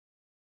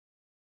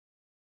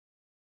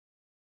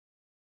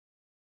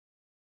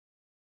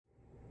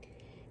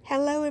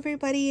Hello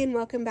everybody and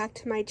welcome back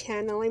to my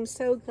channel. I'm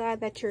so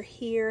glad that you're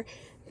here.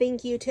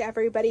 Thank you to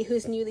everybody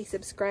who's newly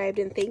subscribed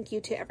and thank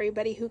you to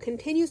everybody who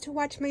continues to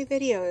watch my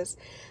videos.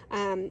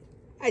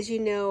 As you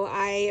know,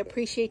 I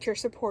appreciate your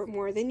support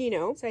more than you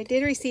know. So I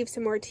did receive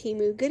some more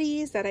Temu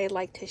goodies that I'd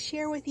like to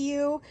share with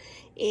you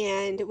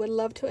and would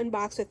love to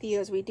unbox with you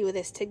as we do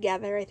this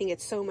together. I think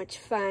it's so much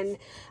fun.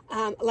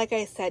 Like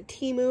I said,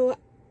 Temu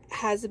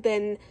has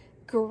been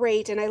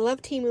great, and I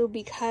love Temu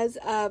because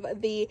of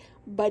the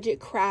budget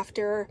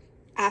crafter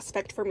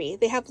aspect for me.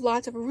 They have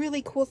lots of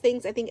really cool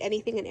things. I think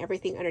anything and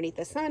everything underneath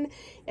the sun.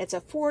 It's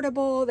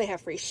affordable. They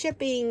have free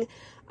shipping.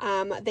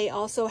 They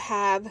also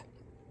have,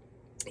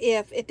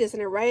 if it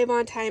doesn't arrive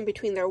on time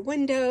between their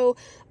window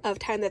of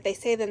time that they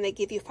say, then they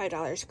give you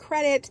 $5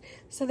 credit.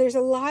 So there's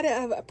a lot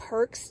of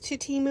perks to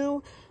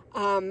Temu.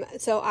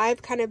 So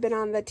I've kind of been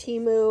on the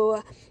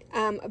Temu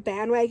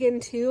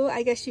bandwagon too,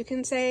 I guess you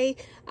can say.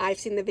 I've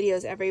seen the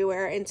videos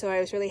everywhere, and so I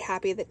was really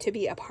happy to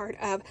be a part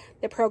of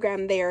the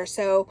program there.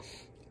 So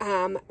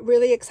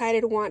really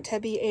excited, want to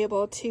be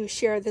able to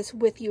share this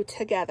with you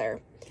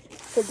together.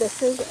 So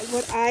this is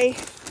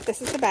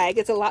this is the bag.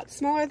 It's a lot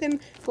smaller than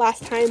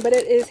last time, but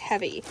it is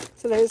heavy.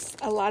 So there's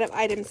a lot of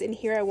items in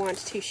here I want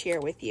to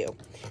share with you.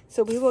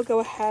 So we will go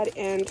ahead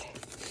and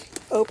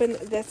open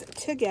this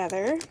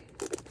together.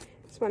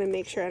 Just want to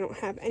make sure I don't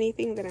have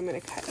anything that I'm going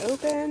to cut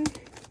open.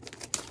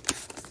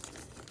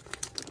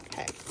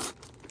 Okay.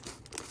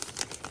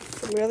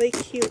 Some really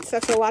cute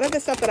stuff. So a lot of the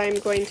stuff that I'm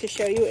going to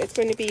show you, it's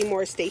going to be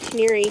more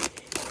stationery,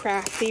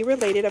 crafty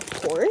related, of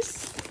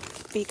course,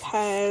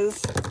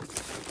 because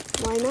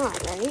why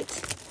not,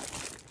 right?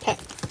 Okay.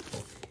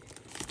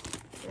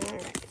 All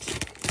right.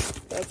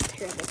 Let's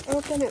tear this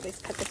open, at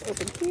least cut this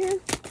open here.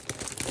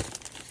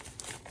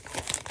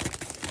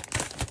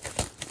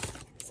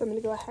 So I'm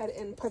going to go ahead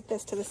and put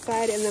this to the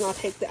side, and then I'll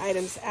take the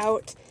items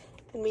out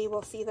and we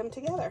will see them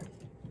together.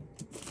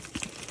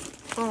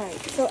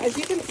 Alright, so as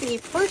you can see,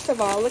 first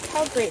of all, look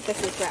how great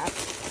this is wrapped.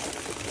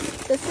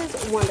 This is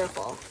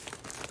wonderful.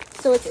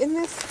 So it's in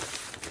this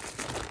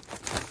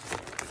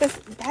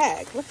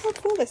bag. Look how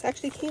cool this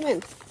actually came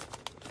in.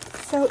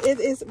 So it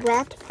is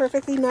wrapped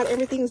perfectly. Not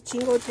everything's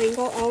jingle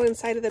jangle all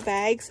inside of the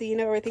bag, so you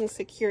know everything's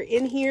secure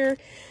in here.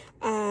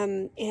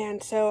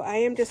 And so I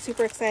am just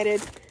super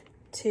excited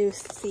to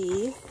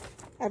see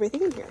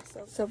everything in here.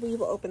 So we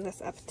will open this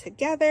up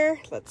together.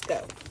 Let's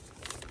go.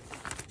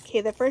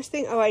 Okay, the first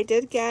thing, I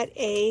did get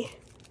a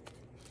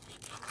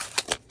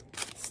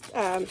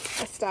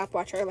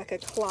stopwatch, or like a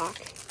clock.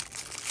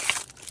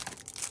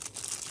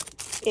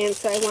 And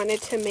so I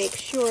wanted to make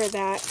sure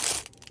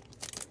that,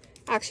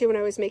 actually when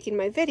I was making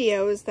my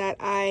videos, that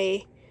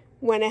I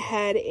went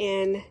ahead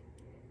and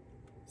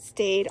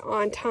stayed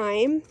on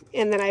time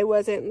and that I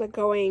wasn't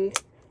going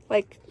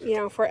like, you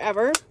know,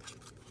 forever.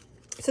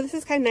 So this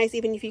is kind of nice,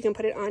 even if you can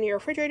put it on your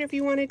refrigerator if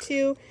you wanted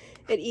to.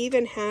 It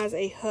even has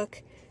a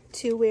hook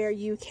to where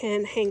you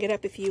can hang it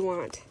up if you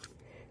want.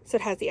 So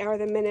it has the hour,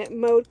 the minute,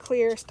 mode,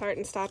 clear, start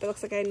and stop. It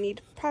looks like I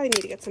probably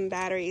need to get some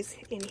batteries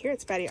in here.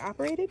 It's battery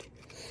operated.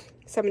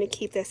 So I'm going to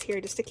keep this here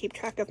just to keep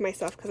track of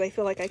myself, because I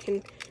feel like I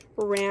can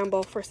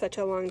ramble for such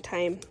a long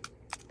time.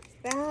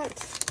 The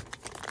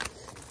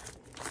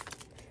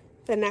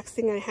next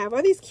thing I have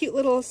are these cute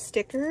little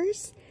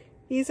stickers.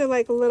 These are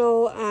like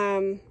little,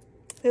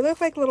 they look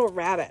like little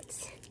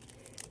rabbits.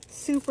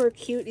 Super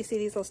cute. You see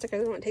these little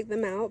stickers. I won't take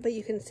them out, but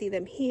you can see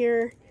them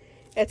here.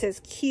 It says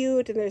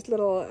cute, and there's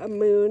a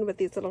moon with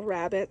these little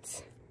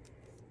rabbits.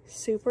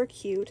 Super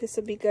cute. This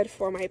would be good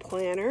for my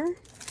planner.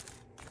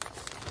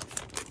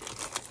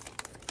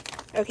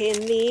 Okay,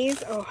 and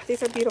these are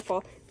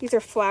beautiful. These are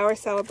flower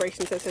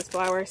celebrations. So it says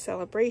flower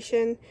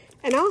celebration.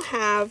 And I'll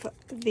have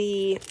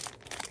the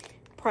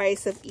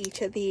price of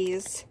each of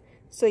these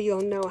so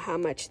you'll know how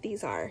much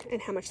these are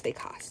and how much they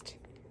cost.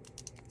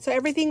 So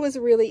everything was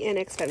really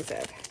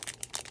inexpensive.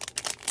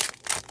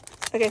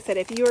 Like I said,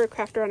 if you are a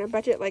crafter on a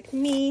budget like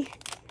me,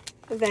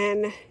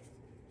 then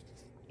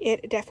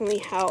it definitely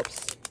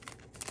helps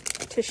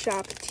to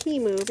shop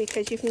Temu,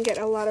 because you can get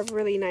a lot of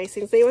really nice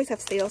things. They always have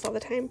sales all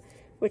the time,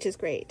 which is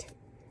great.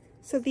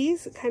 So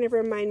these kind of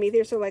remind me,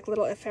 these are like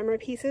little ephemera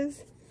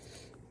pieces.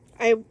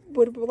 I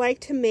would like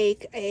to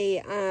make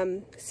a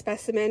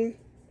specimen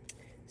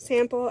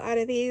sample out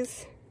of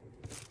these.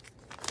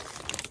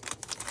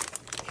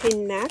 Okay,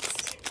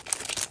 next,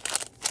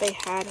 they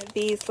had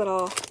these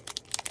little,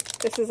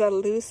 this is a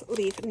loose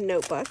leaf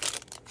notebook.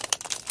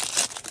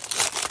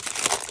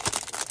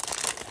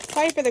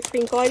 Sorry for the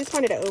crinkle, I just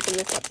wanted to open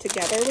this up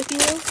together with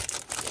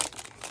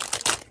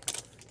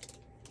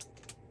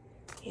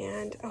you.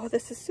 And, oh,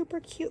 this is super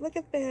cute. Look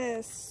at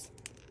this.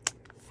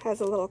 Has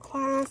a little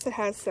clasp. It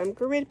has some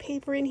grid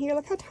paper in here.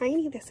 Look how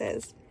tiny this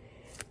is.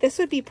 This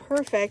would be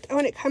perfect. Oh,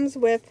 and it comes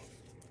with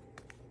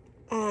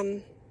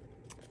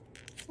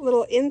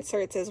little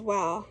inserts as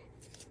well.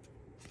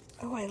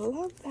 Oh, I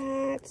love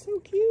that. So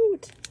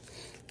cute.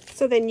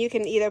 So then you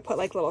can either put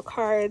like little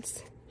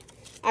cards.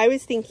 I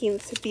was thinking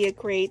this would be a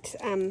great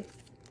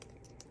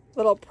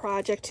little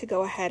project to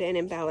go ahead and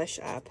embellish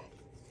up.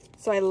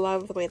 So I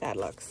love the way that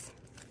looks.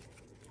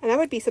 And that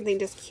would be something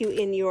just cute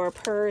in your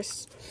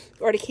purse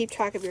or to keep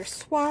track of your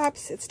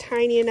swaps. It's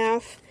tiny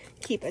enough.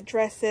 Keep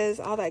addresses,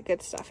 all that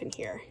good stuff in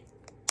here.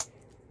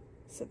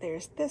 So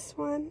there's this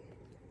one.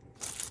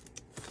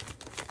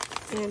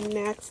 And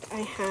next I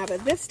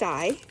have this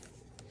die.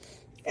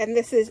 And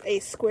this is a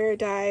square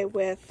die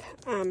with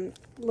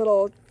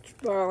little,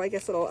 well, I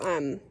guess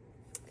little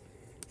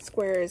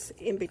squares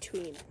in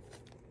between.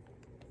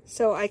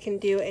 So I can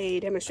do a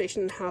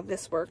demonstration on how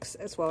this works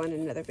as well in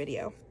another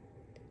video.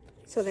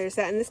 So there's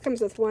that, and this comes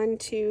with 1,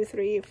 2,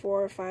 3,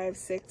 4, 5,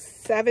 6,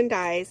 7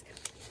 dies.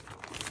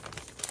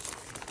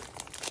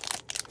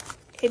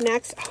 Okay,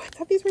 next, oh, I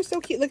thought these were so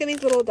cute. Look at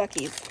these little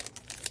duckies.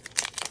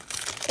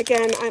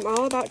 Again, I'm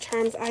all about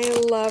charms. I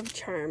love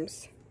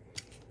charms.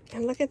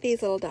 And look at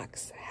these little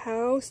ducks.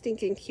 How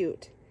stinking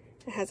cute.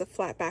 It has a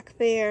flat back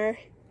there,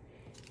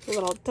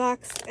 little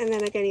ducks, and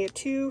then again you have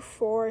 2,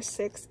 4,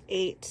 6,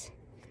 8.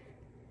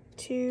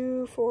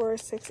 2, 4,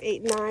 6,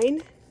 8,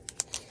 9.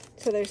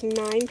 So there's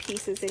 9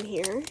 pieces in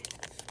here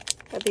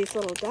of these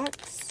little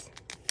ducks.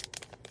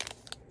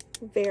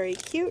 Very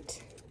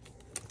cute.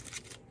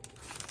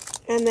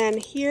 And then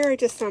here are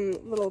just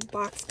some little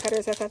box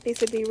cutters. I thought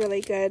these would be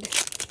really good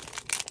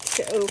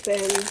to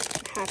open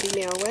Happy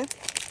Mail with.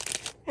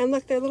 And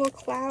look, they're little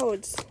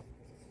clouds.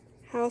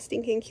 How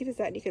stinking cute is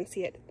that? You can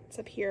see it. It's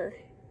up here.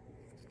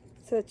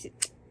 So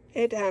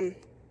it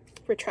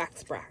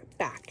retracts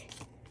back.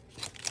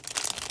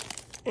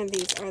 And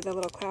these are the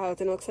little clouds.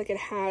 And it looks like it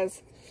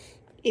has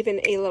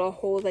even a little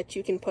hole that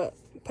you can put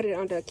it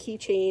onto a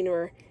keychain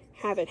or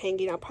have it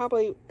hanging. I'll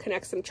probably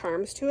connect some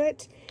charms to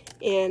it,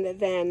 and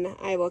then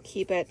I will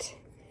keep it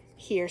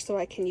here so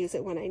I can use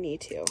it when I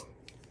need to.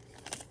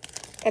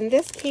 And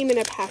this came in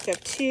a pack of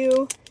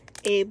 2,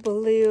 a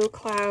blue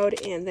cloud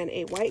and then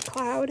a white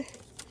cloud.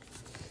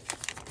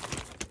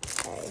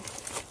 Okay.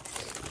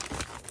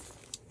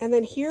 And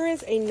then here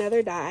is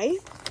another die.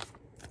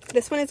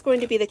 This one is going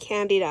to be the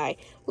candy die.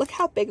 Look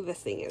how big this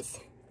thing is.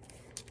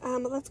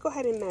 Let's go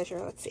ahead and measure.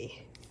 Let's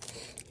see.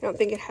 I don't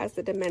think it has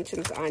the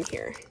dimensions on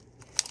here.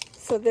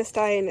 So this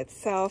die in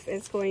itself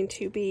is going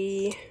to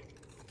be,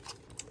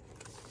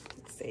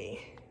 let's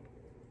see,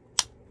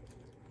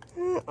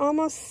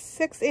 almost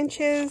 6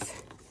 inches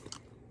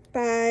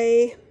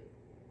by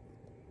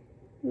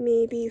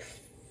maybe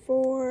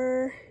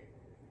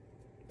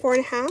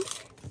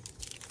 4.5.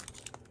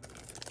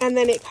 And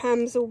then it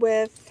comes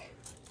with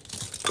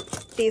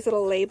these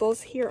little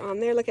labels here on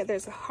there. Look at,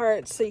 there's a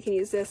heart, so you can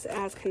use this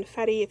as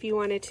confetti if you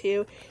wanted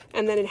to.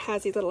 And then it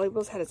has these little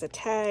labels that has a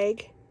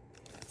tag.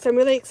 So I'm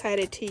really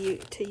excited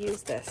to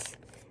use this.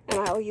 And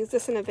I'll use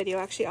this in a video.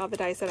 Actually, all the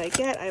dies that I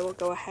get, I will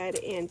go ahead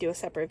and do a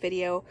separate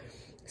video,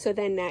 so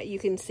then that you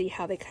can see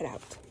how they cut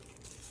out.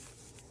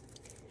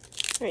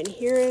 All right, and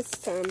here is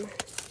some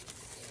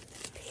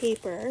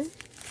paper.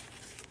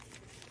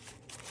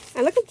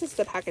 And look at just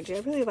the packaging.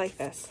 I really like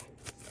this.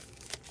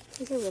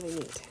 These are really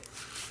neat.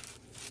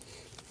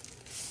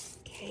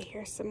 Okay,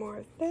 here's some more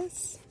of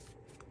this.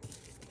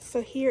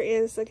 So here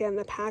is, again,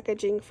 the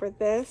packaging for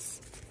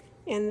this.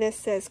 And this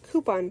says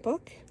coupon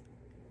book.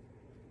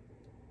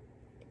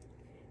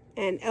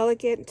 An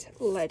elegant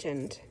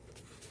legend.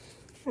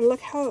 And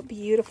look how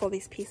beautiful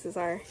these pieces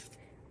are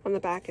on the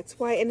back. It's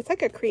white, and it's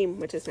like a cream,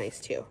 which is nice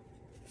too.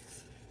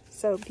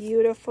 So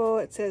beautiful.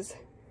 It says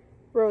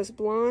Rose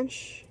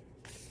Blanche.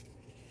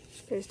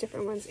 There's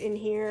different ones in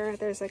here.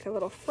 There's like a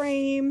little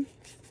frame.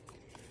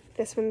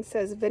 This one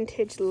says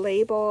vintage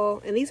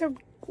label, and these are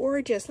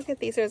gorgeous. Look at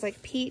these. There's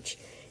like peach,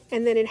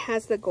 and then it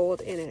has the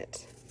gold in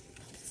it.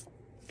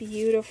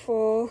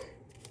 Beautiful.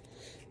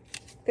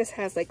 This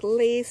has like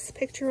lace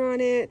picture on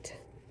it.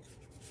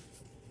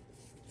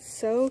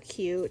 So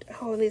cute.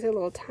 Oh, and these are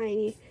little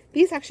tiny.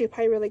 These actually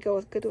probably really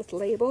go good with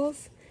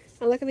labels.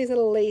 And look at these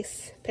little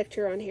lace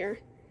picture on here.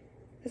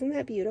 Isn't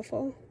that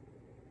beautiful?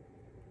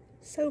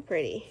 So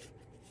pretty.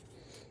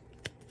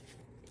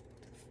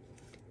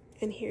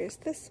 And here's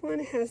this one.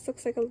 It has,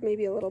 looks like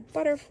maybe a little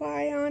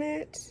butterfly on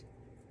it.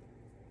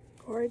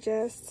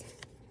 Gorgeous.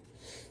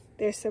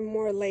 There's some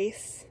more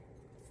lace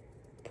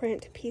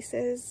print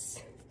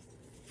pieces.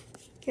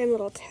 Again,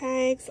 little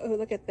tags. Oh,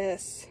 look at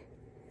this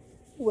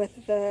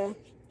with the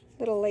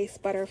little lace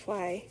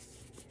butterfly.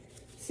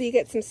 So you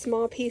get some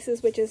small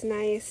pieces, which is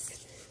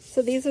nice.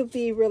 So these would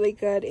be really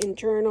good in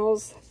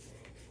journals,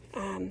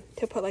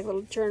 to put like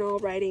little journal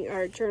writing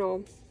or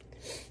journal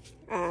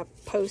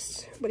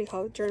post, what do you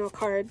call it, journal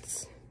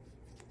cards.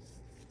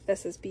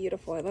 This is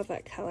beautiful. I love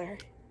that color.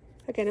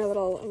 Again, a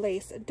little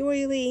lace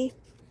doily.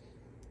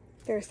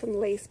 There's some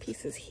lace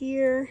pieces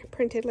here,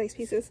 printed lace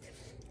pieces.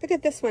 Look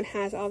at this one,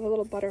 has all the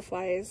little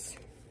butterflies.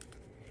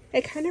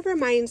 It kind of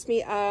reminds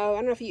me of, I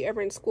don't know if you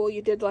ever in school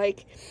you did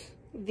like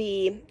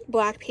the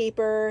black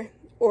paper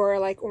or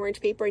like orange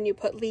paper and you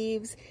put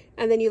leaves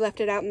and then you left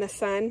it out in the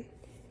sun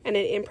and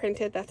it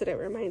imprinted. That's what it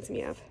reminds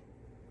me of.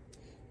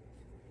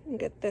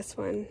 Look at this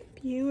one.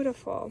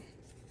 Beautiful.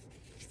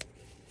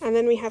 And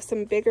then we have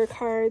some bigger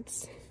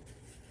cards.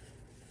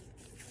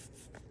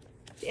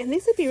 And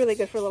these would be really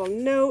good for little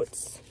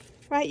notes,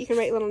 right? You can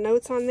write little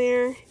notes on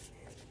there.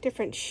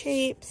 Different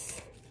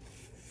shapes.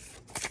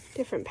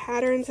 Different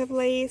patterns of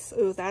lace.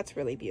 Ooh, that's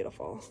really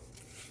beautiful.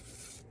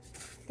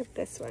 Look at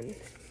this one.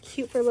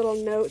 Cute for little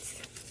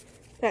notes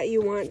that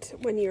you want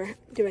when you're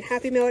doing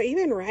Happy Meal or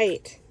even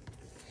write.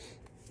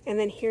 And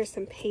then here's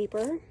some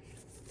paper.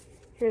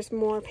 Here's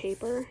more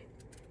paper.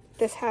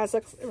 This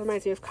it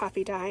reminds me of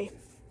coffee dye.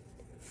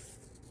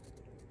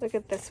 Look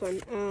at this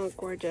one. Oh,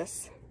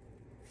 gorgeous.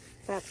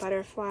 That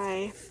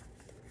butterfly.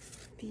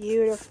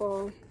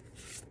 Beautiful.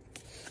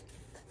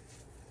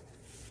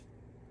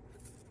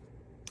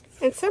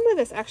 And some of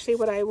this, actually,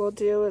 what I will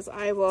do is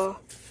I will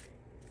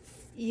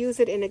use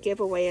it in a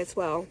giveaway as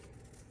well.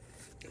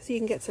 So you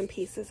can get some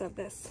pieces of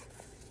this.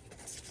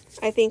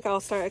 I think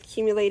I'll start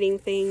accumulating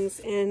things,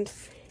 and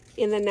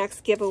in the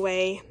next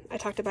giveaway, I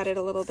talked about it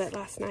a little bit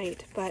last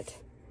night, but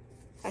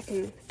I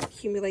can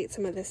accumulate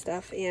some of this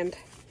stuff and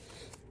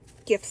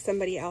gift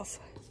somebody else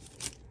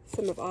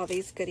some of all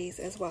these goodies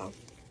as well.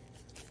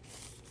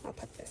 I'll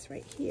put this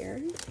right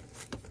here.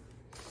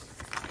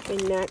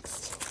 And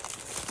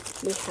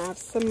next, we have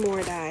some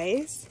more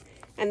dies.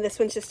 And this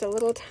one's just a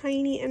little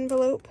tiny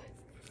envelope.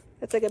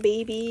 It's like a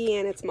baby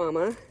and its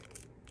mama.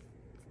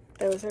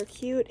 Those are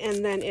cute.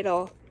 And then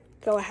it'll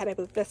go ahead, I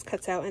believe this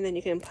cuts out, and then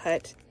you can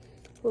put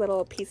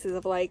little pieces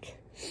of like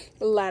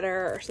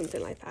letter or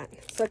something like that.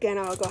 So again,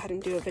 I'll go ahead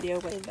and do a video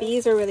with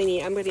these. Are really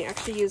neat. I'm going to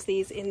actually use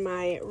these in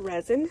my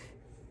resin.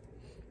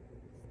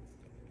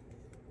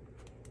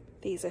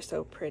 These are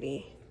so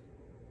pretty.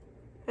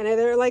 And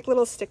they're like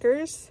little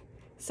stickers.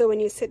 So when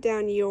you sit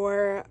down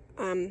your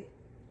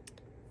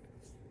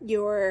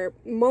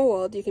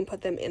mold, you can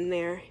put them in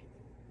there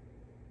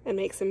and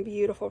make some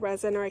beautiful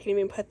resin, or I can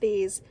even put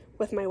these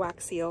with my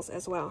wax seals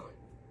as well.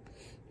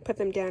 Put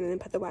them down and then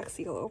put the wax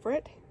seal over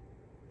it.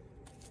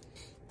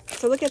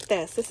 So look at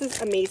this. This is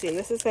amazing.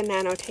 This is the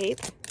nano tape.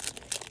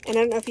 And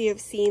I don't know if you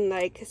have seen,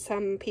 like,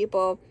 some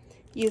people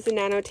use the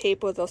nano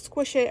tape where they'll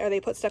squish it or they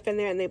put stuff in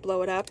there and they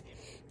blow it up.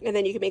 And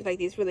then you can make like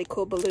these really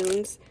cool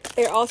balloons.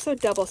 They're also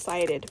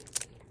double-sided.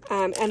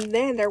 And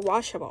then they're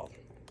washable,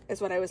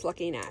 is what I was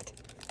looking at.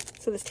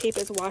 So this tape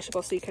is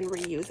washable so you can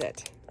reuse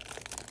it.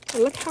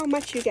 And look how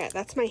much you get.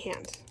 That's my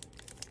hand.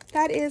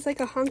 That is like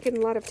a hunkin'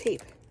 lot of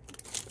tape.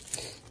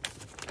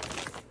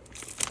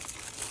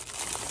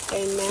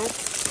 And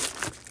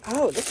next,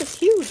 oh, this is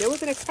huge. I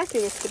wasn't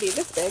expecting this to be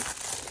this big.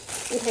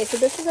 Okay, so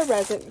this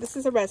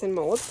is a resin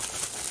mold.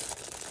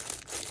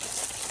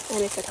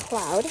 And it's a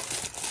cloud.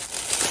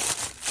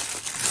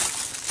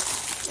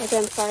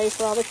 Again, sorry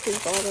for all the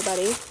crinkle,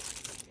 everybody.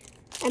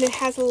 And it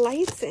has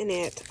lights in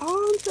it.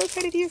 Oh, I'm so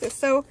excited to use this.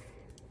 So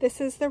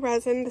this is the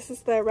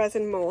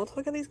resin mold.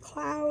 Look at these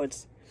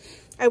clouds.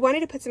 I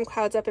wanted to put some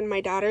clouds up in my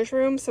daughter's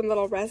room, some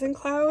little resin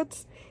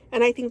clouds,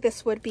 and I think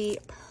this would be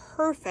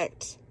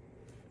perfect.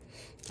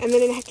 And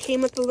then it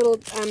came with the little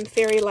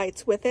fairy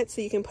lights with it, so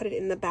you can put it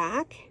in the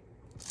back.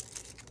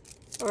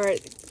 Or a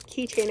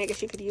keychain, I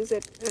guess you could use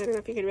it. I don't know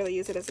if you could really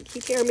use it as a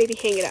keychain, or maybe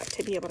hang it up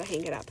to be able to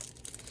hang it up.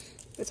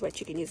 That's what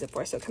you can use it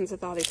for. So it comes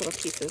with all these little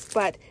pieces.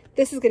 But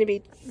this is going to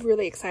be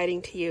really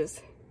exciting to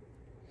use.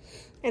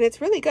 And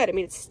it's really good. I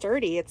mean, it's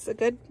sturdy. It's a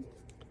good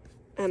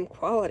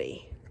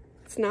quality.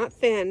 It's not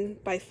thin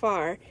by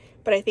far,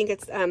 but I think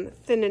it's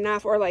thin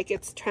enough, or like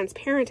it's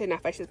transparent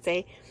enough, I should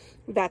say,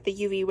 that the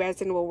UV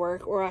resin will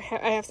work. Or I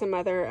have some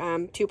other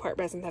 2-part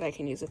resin that I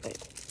can use with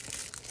it.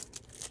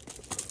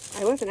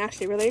 I wasn't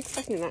actually really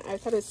expecting that. I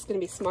thought it was going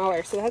to be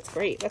smaller, so that's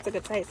great. That's a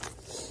good size.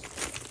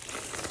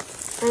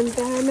 And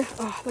then,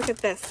 oh, look at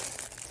this.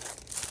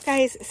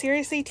 Guys,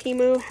 seriously,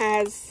 Temu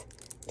has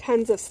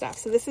tons of stuff.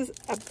 So this is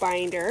a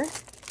binder,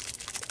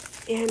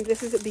 and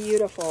this is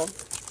beautiful.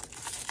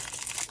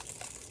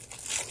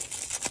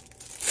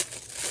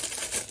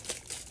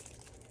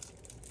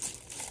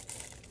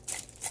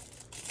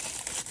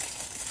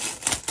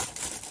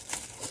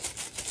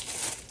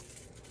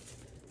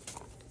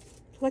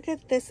 Look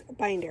at this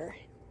binder.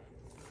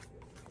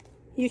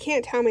 You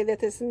can't tell me that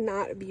this is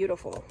not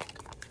beautiful.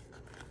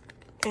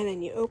 And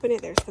then you open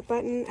it, there's the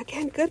button.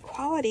 Again, good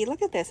quality.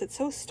 Look at this, it's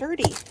so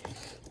sturdy.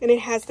 And it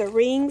has the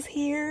rings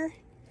here.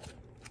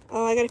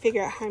 Oh, I gotta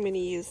figure out how I'm gonna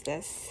use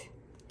this.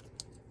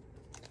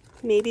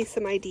 Maybe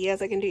some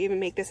ideas. I can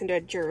even make this into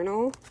a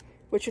journal,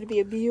 which would be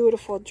a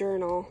beautiful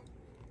journal.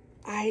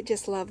 I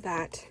just love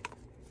that.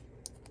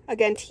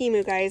 Again,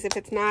 Temu, guys, if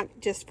it's not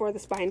just for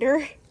this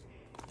binder,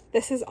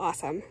 this is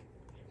awesome.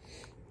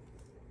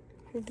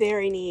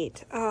 Very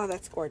neat. Oh,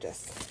 that's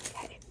gorgeous.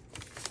 Okay.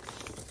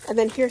 And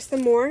then here's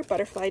some more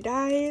butterfly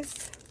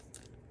dies.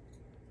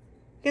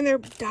 Again, their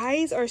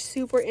dies are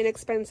super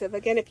inexpensive.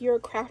 Again, if you're a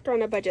crafter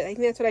on a budget, I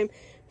think that's what I'm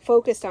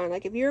focused on.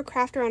 Like, if you're a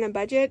crafter on a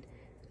budget,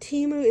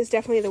 Temu is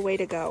definitely the way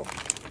to go.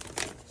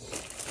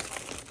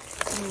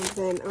 And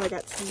then, oh, I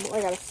got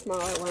a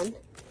smaller one.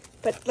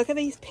 But look at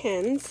these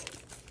pins.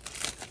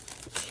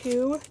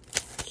 Too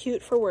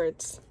cute for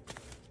words.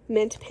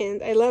 Mint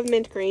pins. I love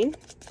mint green.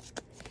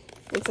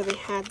 And so they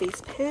have these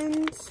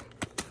pins.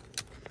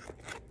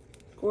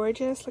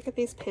 Gorgeous. Look at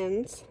these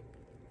pins.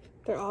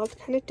 They're all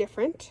kind of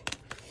different.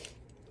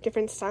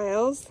 Different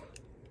styles.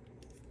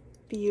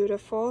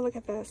 Beautiful. Look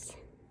at this.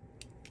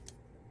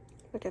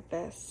 Look at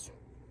this.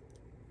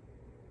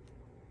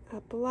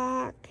 a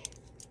black,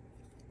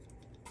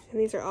 and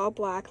these are all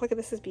black. Look at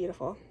this, is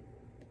beautiful.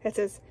 It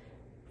says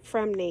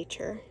from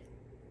nature.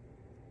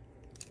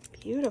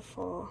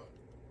 Beautiful.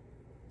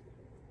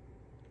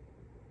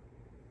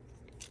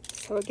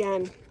 So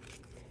again,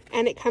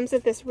 and it comes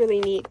with this really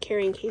neat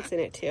carrying case in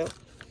it too,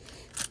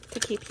 to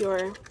keep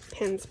your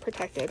pins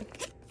protected.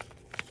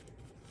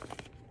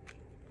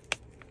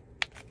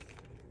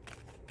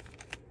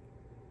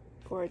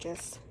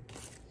 Gorgeous.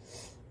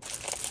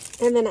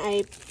 And then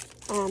I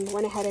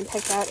went ahead and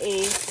picked out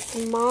a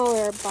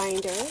smaller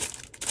binder.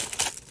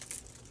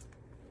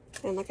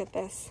 And look at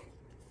this.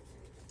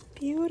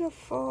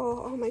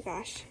 Beautiful. Oh my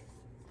gosh.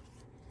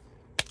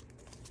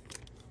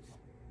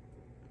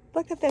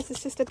 Look at this.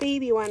 It's just a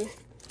baby one.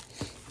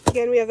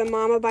 Again, we have the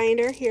mama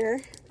binder here.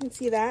 You can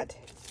see that.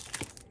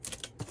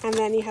 And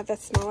then you have the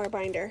smaller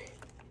binder.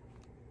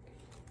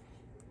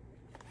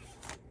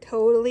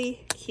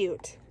 Totally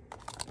cute.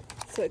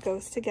 So it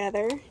goes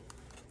together.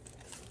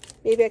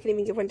 Maybe I can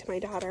even give one to my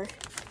daughter.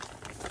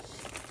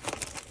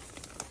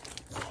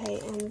 Okay,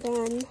 and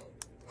then,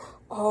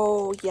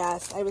 oh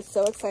yes, I was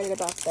so excited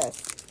about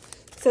this.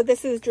 So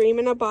this is Dream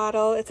in a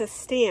Bottle. It's a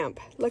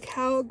stamp. Look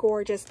how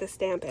gorgeous the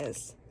stamp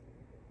is.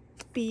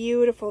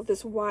 Beautiful.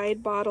 This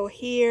wide bottle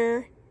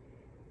here.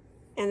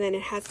 And then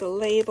it has the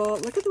label.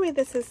 Look at the way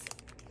this is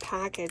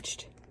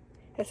packaged.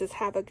 It says,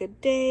 have a good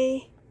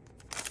day.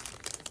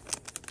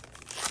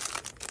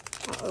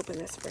 I'll open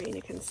this for you and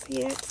you can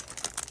see it.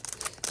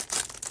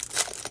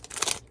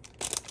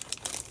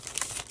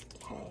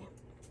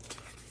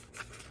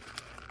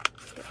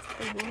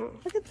 Okay.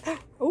 Look at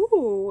that.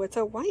 Oh, it's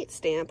a white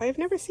stamp. I've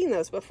never seen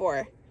those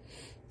before.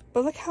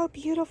 But look how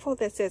beautiful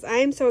this is. I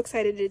am so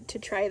excited to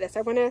try this.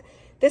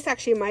 This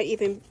actually might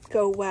even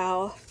go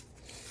well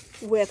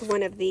with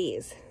one of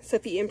these. So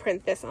if you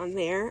imprint this on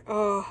there,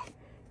 oh,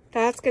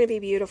 that's going to be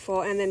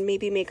beautiful. And then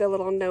maybe make a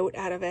little note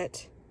out of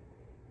it.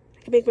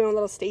 I can make my own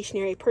little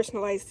stationery,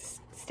 personalized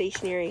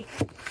stationery.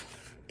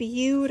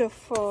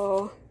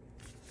 Beautiful.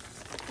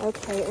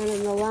 Okay, and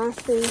then the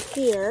last thing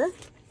here,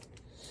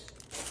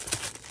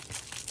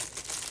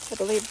 I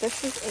believe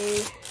this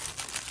is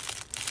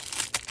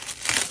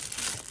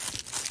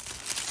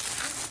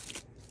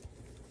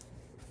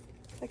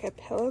like a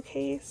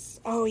pillowcase.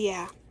 Oh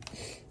yeah,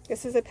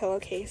 this is a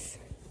pillowcase.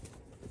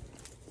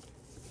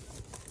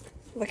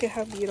 Look at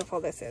how beautiful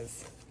this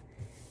is.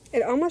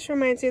 It almost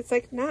reminds me, it's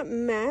like not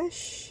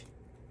mesh.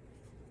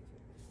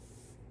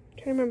 I'm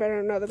trying to remember, I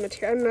don't know the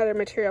material. I'm not a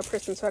material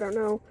person, so I don't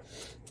know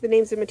the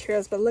names of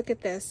materials, but look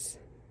at this. I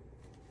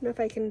don't know if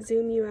I can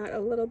zoom you out a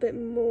little bit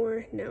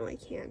more. No, I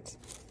can't.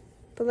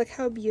 But look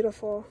how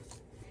beautiful.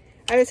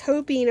 I was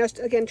hoping, I was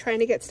again trying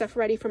to get stuff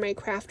ready for my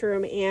craft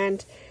room,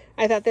 and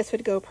I thought this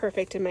would go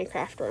perfect in my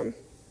craft room.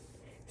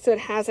 So it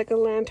has like a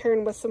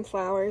lantern with some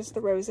flowers,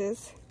 the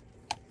roses.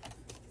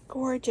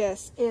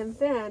 Gorgeous. And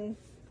then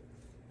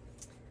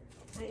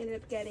I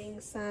ended up getting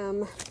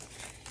some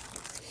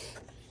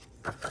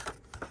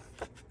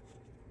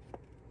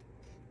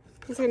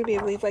these are going to be, I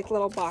believe, like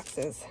little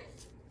boxes.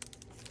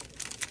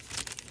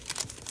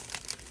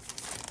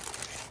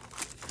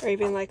 Or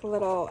even like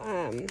little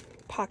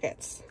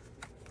pockets.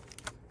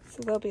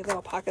 So there'll be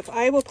little pockets.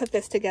 I will put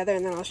this together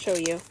and then I'll show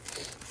you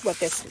what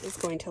this is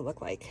going to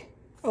look like.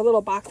 A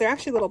little box. They're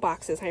actually little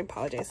boxes. I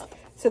apologize.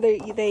 So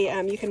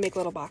you can make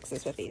little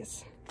boxes with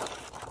these.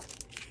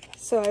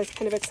 So I was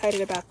kind of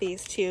excited about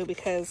these too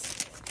because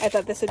I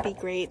thought this would be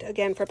great.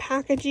 Again, for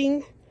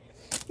packaging,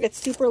 it's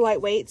super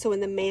lightweight. So in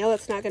the mail,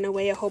 it's not going to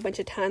weigh a whole bunch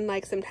of ton.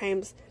 Like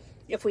sometimes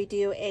if we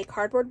do a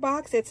cardboard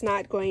box, it's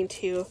not going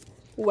to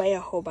weigh a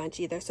whole bunch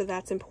either. So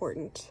that's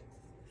important.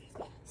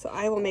 So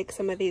I will make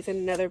some of these in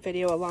another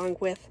video along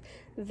with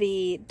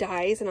the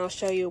dies, and I'll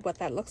show you what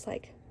that looks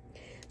like.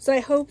 So I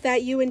hope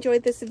that you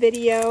enjoyed this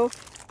video.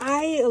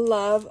 I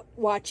love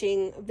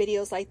watching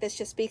videos like this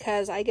just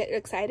because I get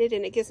excited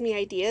and it gives me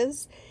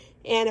ideas.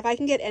 And if I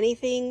can get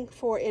anything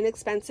for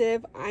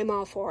inexpensive, I'm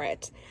all for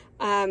it.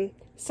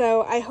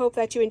 So I hope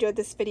that you enjoyed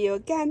this video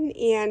again,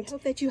 and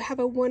hope that you have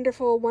a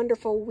wonderful,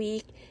 wonderful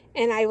week.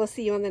 And I will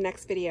see you on the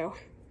next video.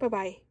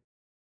 Bye-bye.